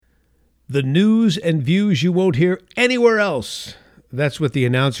The news and views you won't hear anywhere else. That's what the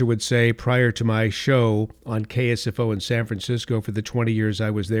announcer would say prior to my show on KSFO in San Francisco for the 20 years I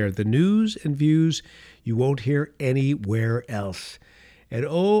was there. The news and views you won't hear anywhere else. And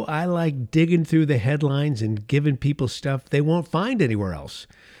oh, I like digging through the headlines and giving people stuff they won't find anywhere else.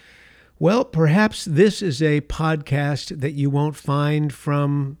 Well, perhaps this is a podcast that you won't find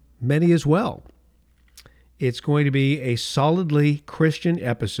from many as well. It's going to be a solidly Christian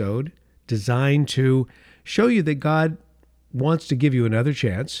episode designed to show you that God wants to give you another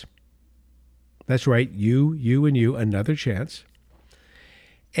chance. That's right, you, another chance.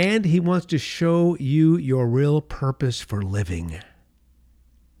 And he wants to show you your real purpose for living.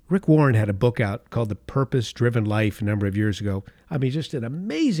 Rick Warren had a book out called The Purpose-Driven Life a number of years ago. I mean, just an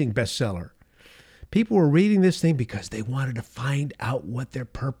amazing bestseller. People were reading this thing because they wanted to find out what their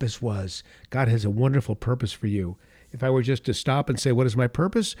purpose was. God has a wonderful purpose for you. If I were just to stop and say, what is my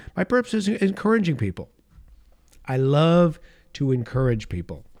purpose? My purpose is encouraging people. I love to encourage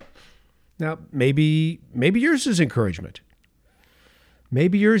people. Now, maybe yours is encouragement.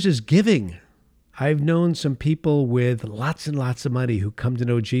 Maybe yours is giving. I've known some people with lots and lots of money who come to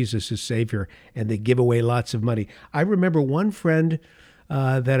know Jesus as Savior, and they give away lots of money. I remember one friend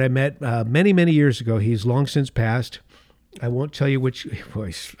that I met many, many years ago. He's long since passed. I won't tell you which,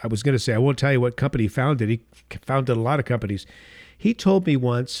 I was going to say, I won't tell you what company he founded. He founded a lot of companies. He told me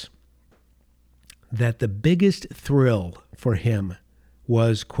once that the biggest thrill for him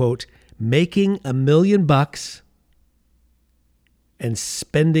was, quote, making $1 million and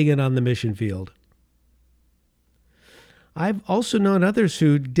spending it on the mission field. I've also known others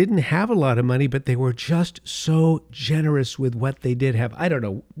who didn't have a lot of money, but they were just so generous with what they did have. I don't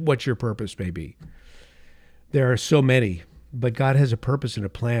know what your purpose may be. There are so many, but God has a purpose and a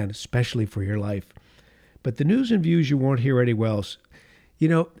plan, especially for your life. But the news and views you won't hear anywhere else. You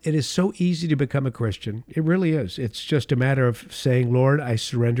know, it is so easy to become a Christian. It really is. It's just a matter of saying, Lord, I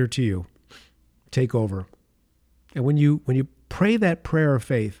surrender to you. Take over. And when you pray that prayer of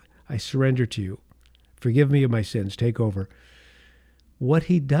faith, I surrender to you. Forgive me of my sins. Take over. What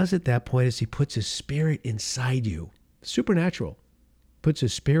he does at that point is he puts his spirit inside you. Supernatural. Puts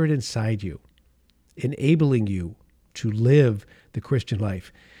his spirit inside you, enabling you to live the Christian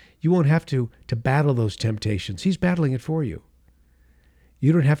life. You won't have to battle those temptations. He's battling it for you.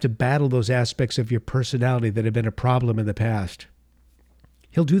 You don't have to battle those aspects of your personality that have been a problem in the past.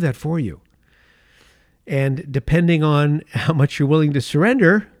 He'll do that for you. And depending on how much you're willing to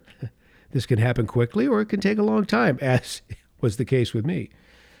surrender, this can happen quickly or it can take a long time, as was the case with me.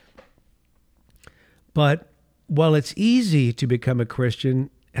 But while it's easy to become a Christian,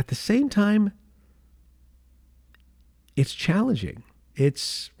 at the same time, it's challenging.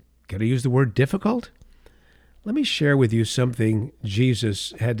 It's, can I use the word difficult? Let me share with you something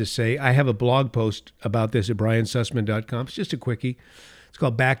Jesus had to say. I have a blog post about this at briansussman.com. It's just a quickie. It's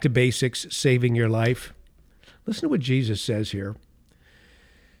called Back to Basics, Saving Your Life. Listen to what Jesus says here.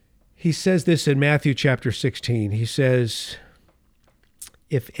 He says this in Matthew chapter 16. He says,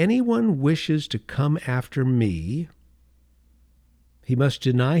 if anyone wishes to come after me, he must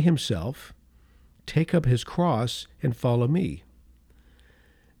deny himself, take up his cross, and follow me.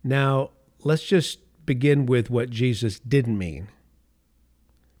 Now, let's just begin with what Jesus didn't mean,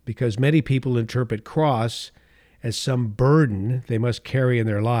 because many people interpret cross as some burden they must carry in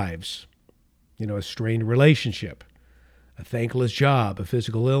their lives. You know, a strained relationship, a thankless job, a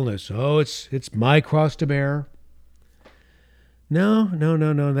physical illness. Oh, it's my cross to bear. No.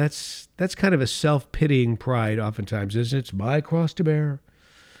 That's kind of a self-pitying pride oftentimes, isn't it? It's my cross to bear.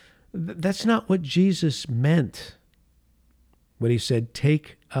 That's not what Jesus meant when he said,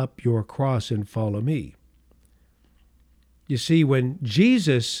 take up your cross and follow me. You see, when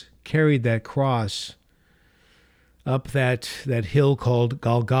Jesus carried that cross up that hill called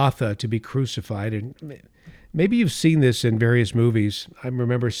Golgotha to be crucified, and maybe you've seen this in various movies. I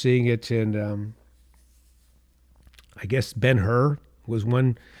remember seeing it in, I guess Ben-Hur was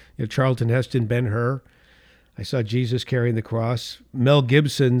one, Charlton Heston, Ben-Hur. I saw Jesus carrying the cross. Mel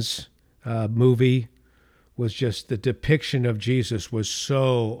Gibson's movie was just, the depiction of Jesus was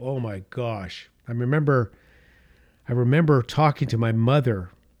so, oh my gosh. I remember talking to my mother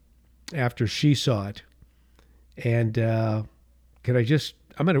after she saw it, and I'm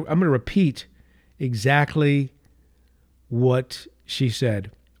gonna repeat exactly what she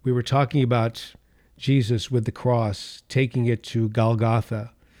said. We were talking about Jesus with the cross, taking it to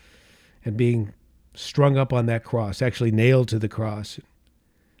Golgotha and being strung up on that cross, actually nailed to the cross,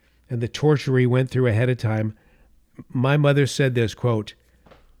 and the torture he went through ahead of time. My mother said this, quote,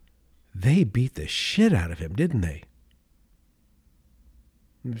 they beat the shit out of him, didn't they?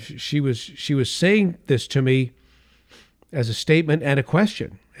 She was saying this to me as a statement and a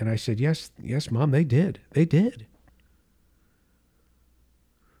question. And I said, yes, Mom, they did. They did.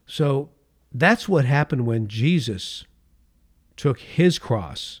 So that's what happened when Jesus took his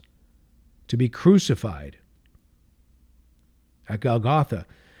cross to be crucified at Golgotha.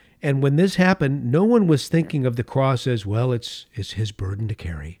 And when this happened, no one was thinking of the cross as, well, it's his burden to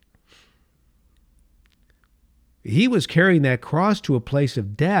carry. He was carrying that cross to a place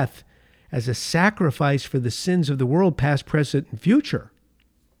of death as a sacrifice for the sins of the world, past, present, and future.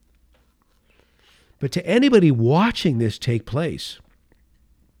 But to anybody watching this take place,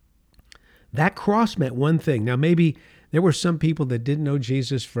 that cross meant one thing. Now, maybe there were some people that didn't know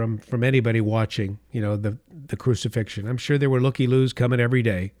Jesus from anybody watching, the crucifixion. I'm sure there were looky-loos coming every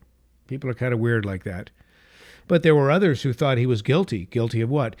day. People are kind of weird like that. But there were others who thought he was guilty. Guilty of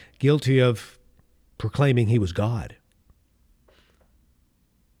what? Guilty of proclaiming he was God.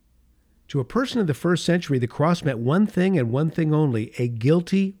 To a person of the first century, the cross meant one thing and one thing only: a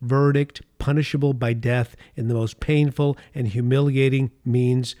guilty verdict punishable by death in the most painful and humiliating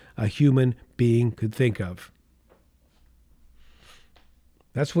means a human being could think of.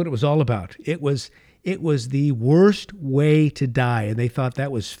 That's what it was all about. It was the worst way to die, and they thought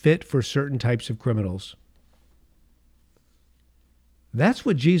that was fit for certain types of criminals. That's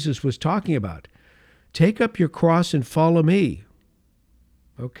what Jesus was talking about. Take up your cross and follow me.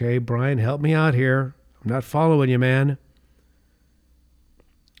 Okay, Brian, help me out here. I'm not following you, man.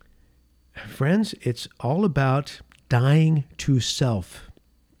 Friends, it's all about dying to self.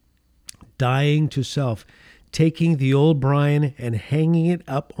 Dying to self. Taking the old Brian and hanging it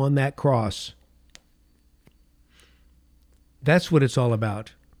up on that cross. That's what it's all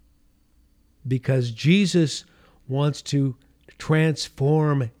about. Because Jesus wants to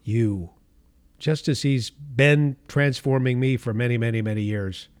transform you, just as he's been transforming me for many, many, many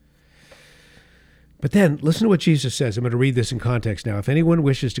years. But then, listen to what Jesus says. I'm going to read this in context now. If anyone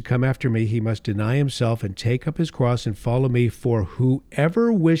wishes to come after me, he must deny himself and take up his cross and follow me. For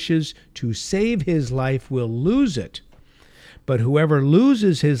whoever wishes to save his life will lose it. But whoever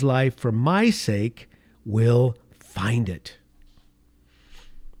loses his life for my sake will find it.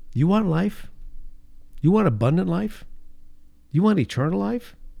 You want life? You want abundant life? You want eternal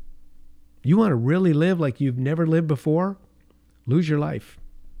life? You want to really live like you've never lived before? Lose your life.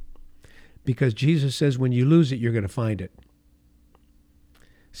 Because Jesus says when you lose it, you're going to find it.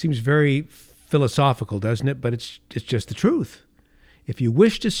 Seems very philosophical, doesn't it? But it's just the truth. If you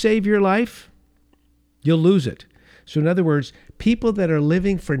wish to save your life, you'll lose it. So in other words, people that are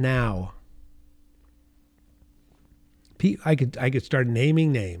living for now, I could start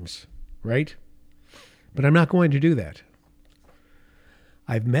naming names, right? But I'm not going to do that.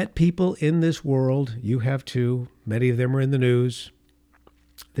 I've met people in this world, you have too, many of them are in the news.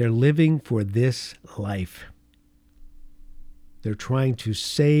 They're living for this life. They're trying to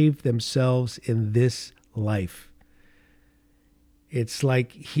save themselves in this life. It's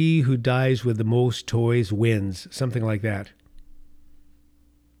like he who dies with the most toys wins, something like that.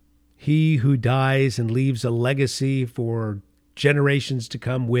 He who dies and leaves a legacy for generations to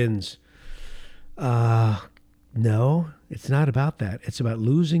come wins. No, it's not about that. It's about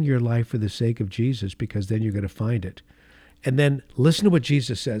losing your life for the sake of Jesus, because then you're going to find it. And then listen to what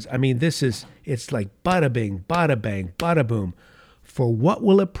Jesus says. I mean, it's like bada bing, bada bang, bada boom. For what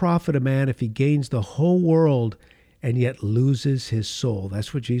will it profit a man if he gains the whole world and yet loses his soul?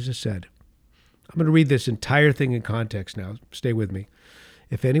 That's what Jesus said. I'm going to read this entire thing in context now. Stay with me.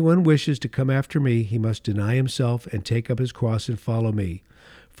 If anyone wishes to come after me, he must deny himself and take up his cross and follow me.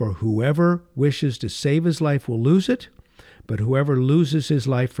 For whoever wishes to save his life will lose it, but whoever loses his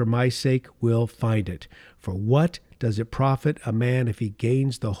life for my sake will find it. For what does it profit a man if he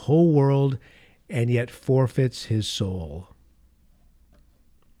gains the whole world and yet forfeits his soul?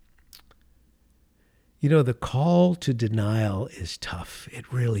 You know, the call to denial is tough.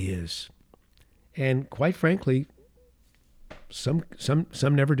 It really is. And quite frankly, some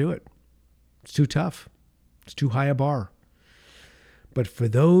never do it. It's too tough. It's too high a bar. But for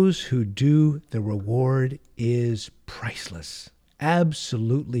those who do, the reward is priceless.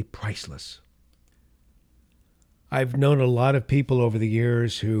 Absolutely priceless. I've known a lot of people over the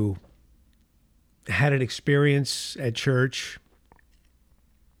years who had an experience at church,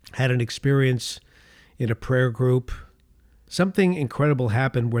 had an experience in a prayer group. Something incredible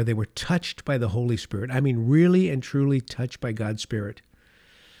happened where they were touched by the Holy Spirit. I mean, really and truly touched by God's Spirit.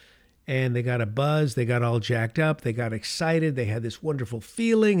 And they got a buzz, they got all jacked up, they got excited, they had this wonderful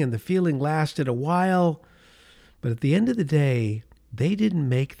feeling, and the feeling lasted a while. But at the end of the day, they didn't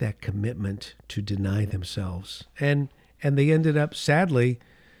make that commitment to deny themselves. And they ended up, sadly,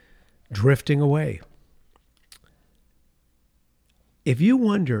 drifting away. If you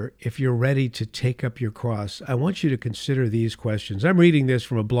wonder if you're ready to take up your cross, I want you to consider these questions. I'm reading this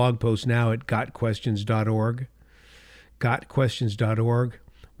from a blog post now at gotquestions.org. Gotquestions.org.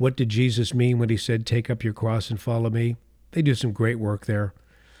 What did Jesus mean when he said, take up your cross and follow me? They do some great work there.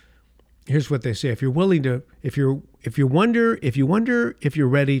 Here's what they say. If you wonder if you're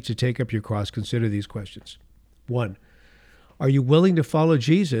ready to take up your cross, consider these questions. 1, are you willing to follow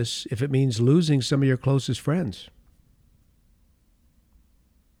Jesus if it means losing some of your closest friends?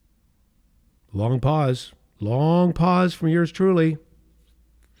 Long pause from yours truly.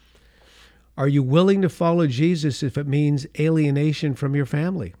 Are you willing to follow Jesus if it means alienation from your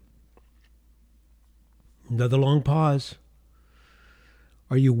family? Another long pause.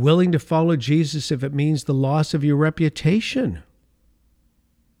 Are you willing to follow Jesus if it means the loss of your reputation?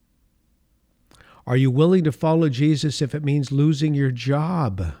 Are you willing to follow Jesus if it means losing your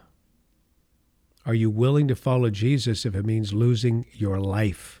job? Are you willing to follow Jesus if it means losing your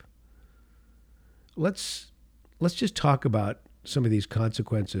life? Let's just talk about some of these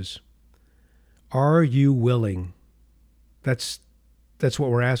consequences. Are you willing? That's what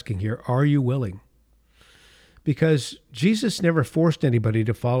we're asking here. Are you willing? Because Jesus never forced anybody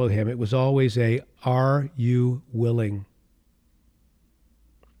to follow him. It was always are you willing?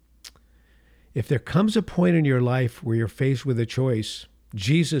 If there comes a point in your life where you're faced with a choice,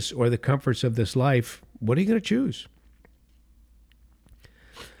 Jesus or the comforts of this life, what are you going to choose?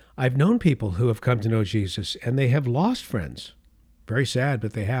 I've known people who have come to know Jesus and they have lost friends. Very sad,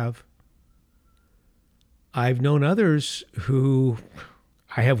 but they have. I've known others who,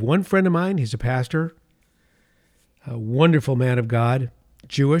 I have one friend of mine, he's a pastor, a wonderful man of God,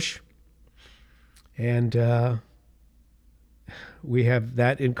 Jewish, and we have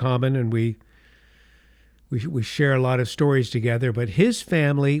that in common, and we share a lot of stories together. But his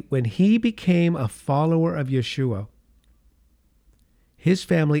family, when he became a follower of Yeshua, his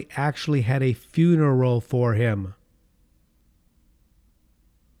family actually had a funeral for him.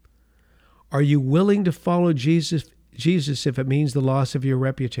 Are you willing to follow Jesus if it means the loss of your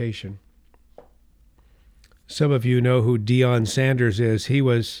reputation? Some of you know who Deion Sanders is. He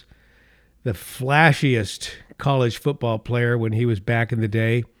was the flashiest college football player when he was back in the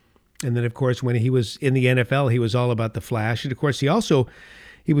day. And then, of course, when he was in the NFL, he was all about the flash. And, of course,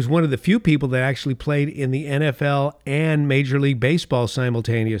 he was one of the few people that actually played in the NFL and Major League Baseball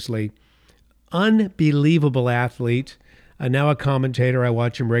simultaneously. Unbelievable athlete. Now a commentator. I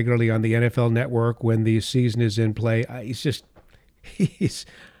watch him regularly on the NFL Network when the season is in play. He's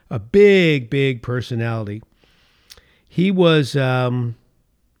a big, big personality. He was quite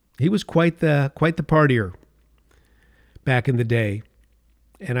the partier back in the day.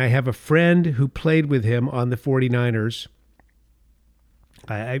 And I have a friend who played with him on the 49ers.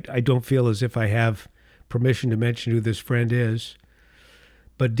 I don't feel as if I have permission to mention who this friend is.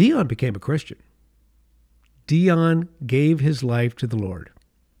 But Deion became a Christian. Deion gave his life to the Lord.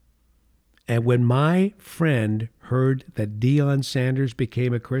 And when my friend heard that Deion Sanders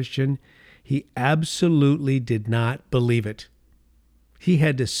became a Christian, he absolutely did not believe it. He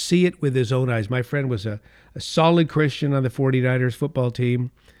had to see it with his own eyes. My friend was a solid Christian on the 49ers football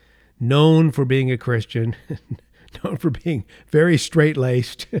team, known for being a Christian, known for being very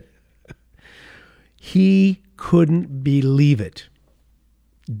straight-laced. He couldn't believe it.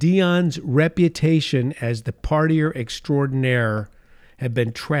 Deion's reputation as the partier extraordinaire had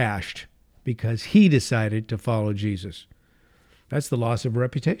been trashed because he decided to follow Jesus. That's the loss of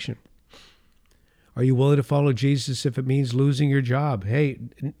reputation. Are you willing to follow Jesus if it means losing your job? Hey,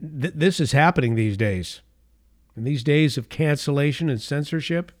 this is happening these days. In these days of cancellation and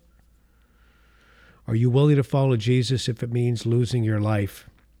censorship, are you willing to follow Jesus if it means losing your life?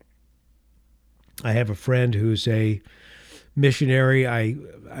 I have a friend who's a missionary. I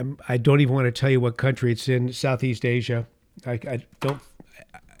don't even want to tell you what country it's in, Southeast Asia.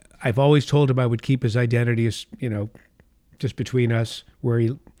 I've always told him I would keep his identity as, just between us,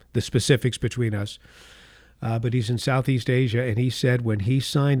 the specifics between us. But he's in Southeast Asia, and he said when he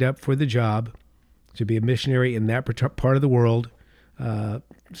signed up for the job to be a missionary in that part of the world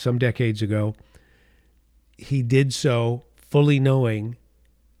some decades ago, he did so fully knowing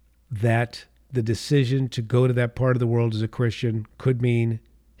that the decision to go to that part of the world as a Christian could mean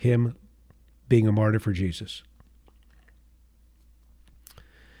him being a martyr for Jesus.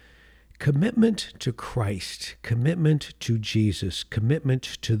 Commitment to Christ, commitment to Jesus, commitment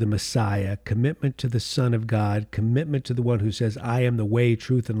to the Messiah, commitment to the Son of God, commitment to the one who says, I am the way,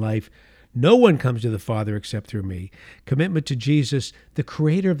 truth, and life. No one comes to the Father except through me. Commitment to Jesus, the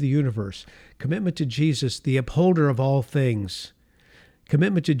creator of the universe. Commitment to Jesus, the upholder of all things.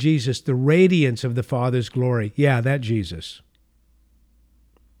 Commitment to Jesus, the radiance of the Father's glory. Yeah, that Jesus.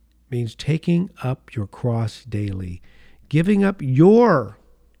 Means taking up your cross daily, giving up your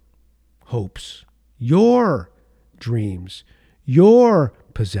hopes, your dreams, your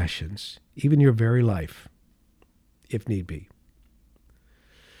possessions, even your very life, if need be.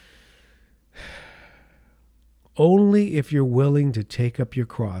 Only if you're willing to take up your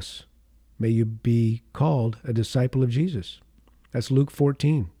cross may you be called a disciple of Jesus. That's Luke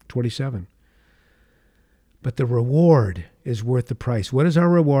 14:27. But the reward is worth the price. What is our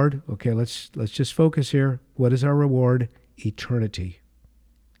reward? Okay, let's just focus here. What is our reward? Eternity.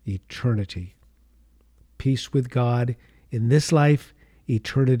 Eternity. Peace with God in this life,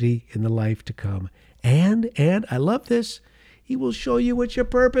 eternity in the life to come. And I love this, He will show you what your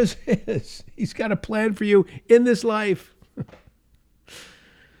purpose is. He's got a plan for you in this life.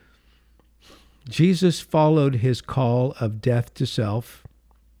 Jesus followed His call of death to self.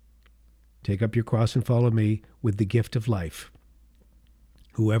 Take up your cross and follow me, with the gift of life.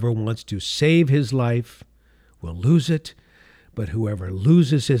 Whoever wants to save his life will lose it, but whoever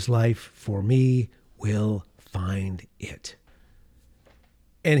loses his life for me will find it.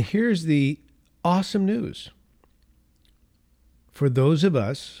 And here's the awesome news. For those of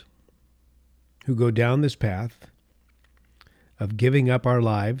us who go down this path of giving up our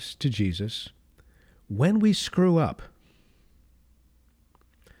lives to Jesus, when we screw up,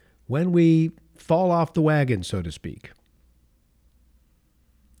 when we fall off the wagon, so to speak,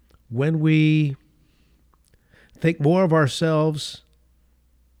 when we think more of ourselves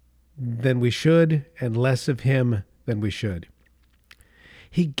than we should and less of Him than we should,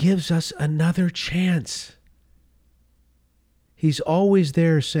 He gives us another chance. He's always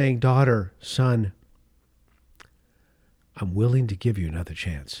there saying, daughter, son, I'm willing to give you another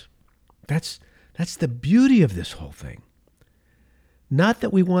chance. That's the beauty of this whole thing. Not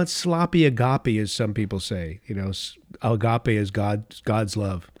that we want sloppy agape, as some people say. You know, agape is God's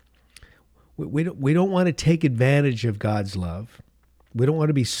love. We don't want to take advantage of God's love. We don't want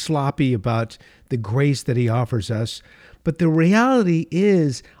to be sloppy about the grace that He offers us. But the reality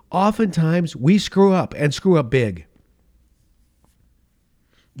is, oftentimes we screw up and screw up big.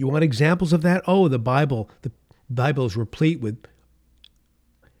 You want examples of that? Oh, the Bible. The Bible is replete with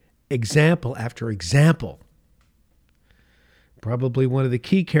example after example. Probably one of the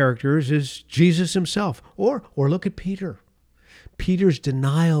key characters is Jesus Himself. Or look at Peter. Peter's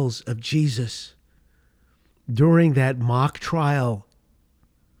denials of Jesus during that mock trial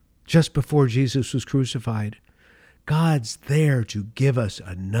just before Jesus was crucified. God's there to give us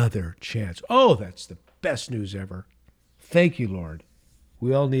another chance. Oh, that's the best news ever. Thank you, Lord.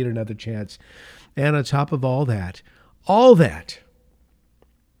 We all need another chance. And on top of all that,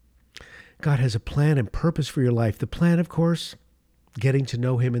 God has a plan and purpose for your life. The plan, of course, getting to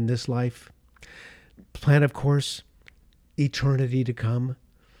know Him in this life. Plan, of course, eternity to come.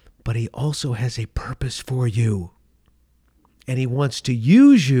 But He also has a purpose for you. And He wants to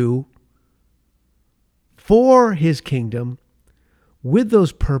use you for His kingdom with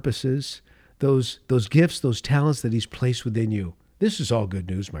those purposes, those gifts, those talents that He's placed within you. This is all good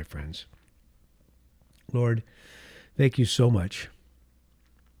news, my friends. Lord, thank you so much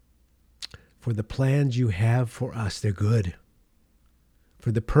for the plans you have for us. They're good.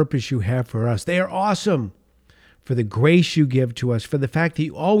 For the purpose you have for us. They are awesome. For the grace you give to us. For the fact that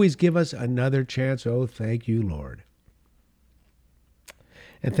you always give us another chance. Oh, thank you, Lord.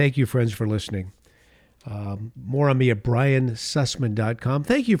 And thank you, friends, for listening. More on me at briansussman.com.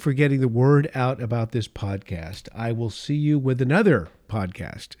 Thank you for getting the word out about this podcast. I will see you with another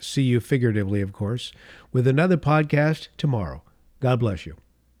podcast. See you figuratively, of course, with another podcast tomorrow. God bless you.